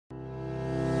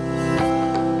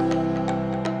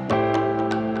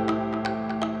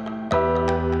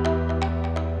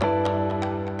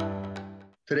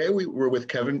Today we were with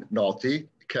Kevin Nalty.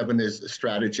 Kevin is a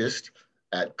strategist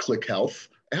at Klick Health.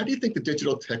 How do you think the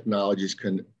digital technologies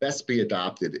can best be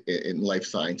adopted in life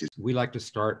sciences? We like to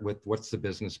start with what's the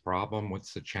business problem,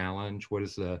 what's the challenge, what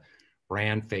is the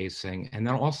brand facing, and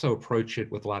then also approach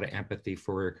it with a lot of empathy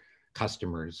for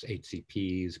customers,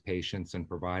 HCPs, patients, and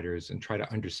providers, and try to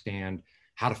understand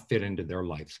how to fit into their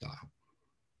lifestyle.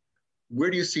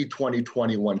 Where do you see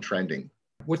 2021 trending?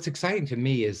 What's exciting to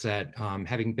me is that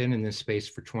having been in this space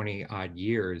for 20 odd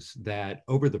years, that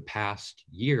over the past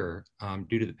year,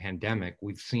 due to the pandemic,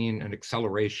 we've seen an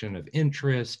acceleration of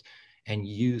interest and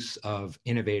use of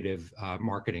innovative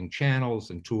marketing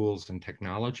channels and tools and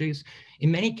technologies.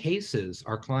 In many cases,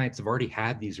 our clients have already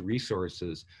had these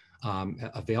resources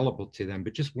available to them,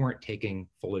 but just weren't taking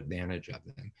full advantage of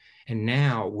them. And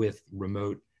now with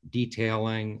remote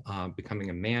detailing becoming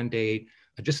a mandate,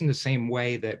 just in the same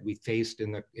way that we faced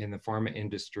in the pharma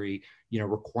industry,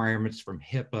 requirements from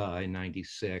HIPAA in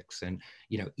 '96 and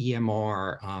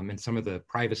EMR and some of the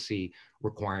privacy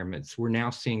requirements. We're now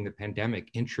seeing the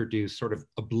pandemic introduce sort of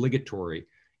obligatory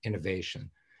innovation.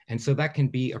 And so that can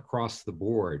be across the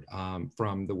board,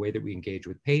 from the way that we engage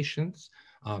with patients,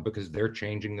 because they're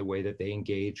changing the way that they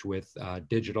engage with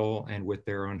digital and with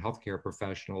their own healthcare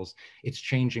professionals. It's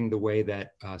changing the way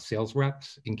that sales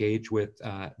reps engage with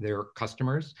their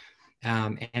customers.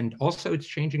 And also it's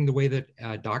changing the way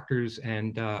that doctors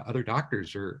and other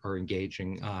doctors are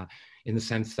engaging, in the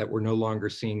sense that we're no longer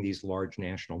seeing these large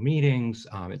national meetings.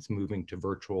 It's moving to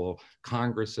virtual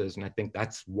congresses. And I think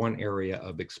that's one area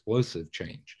of explosive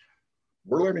change.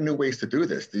 We're learning new ways to do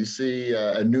this. Do you see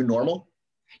a new normal?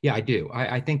 Yeah, I do.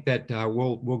 I think that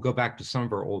we'll go back to some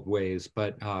of our old ways,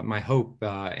 but my hope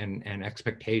and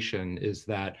expectation is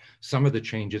that some of the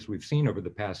changes we've seen over the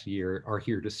past year are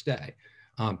here to stay.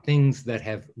 Things that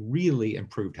have really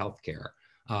improved healthcare,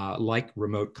 like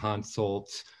remote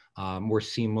consults, more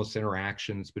seamless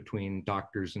interactions between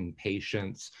doctors and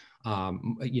patients.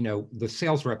 The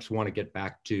sales reps want to get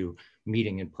back to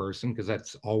meeting in person because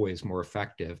that's always more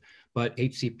effective. But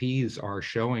HCPs are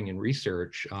showing in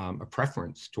research a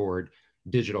preference toward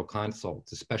digital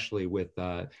consults, especially with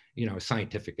a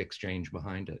scientific exchange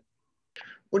behind it.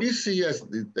 What do you see as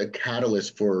the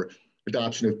catalyst for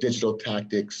adoption of digital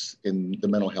tactics in the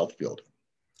mental health field?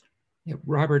 Yeah,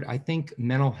 Robert, I think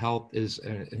mental health is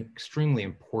an extremely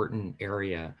important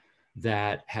area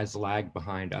that has lagged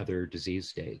behind other disease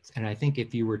states. And I think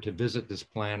if you were to visit this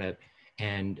planet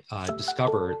and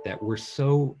discover that we're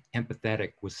so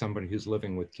empathetic with somebody who's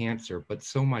living with cancer, but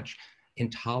so much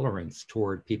intolerance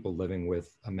toward people living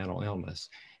with a mental illness.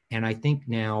 And I think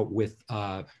now with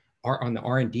on the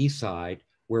R&D side,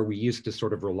 where we used to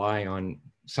sort of rely on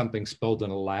something spilled in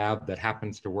a lab that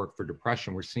happens to work for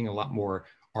depression, we're seeing a lot more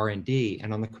R&D.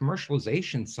 And on the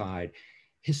commercialization side,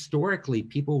 historically,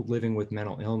 people living with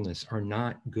mental illness are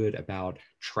not good about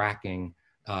tracking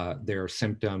their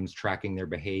symptoms, tracking their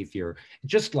behavior,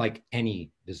 just like any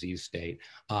disease state.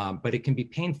 But it can be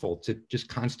painful to just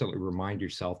constantly remind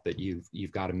yourself that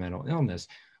you've got a mental illness.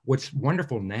 What's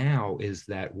wonderful now is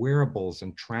that wearables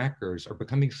and trackers are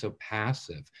becoming so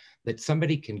passive that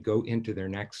somebody can go into their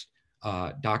next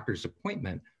doctor's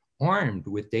appointment armed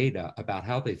with data about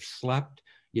how they've slept,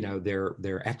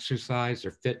 their exercise,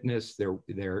 their fitness,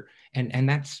 and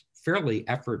that's fairly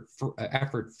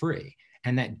effort-free.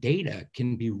 And that data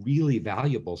can be really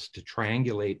valuable to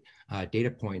triangulate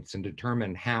data points and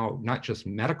determine how not just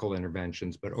medical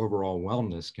interventions, but overall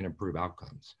wellness can improve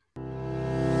outcomes.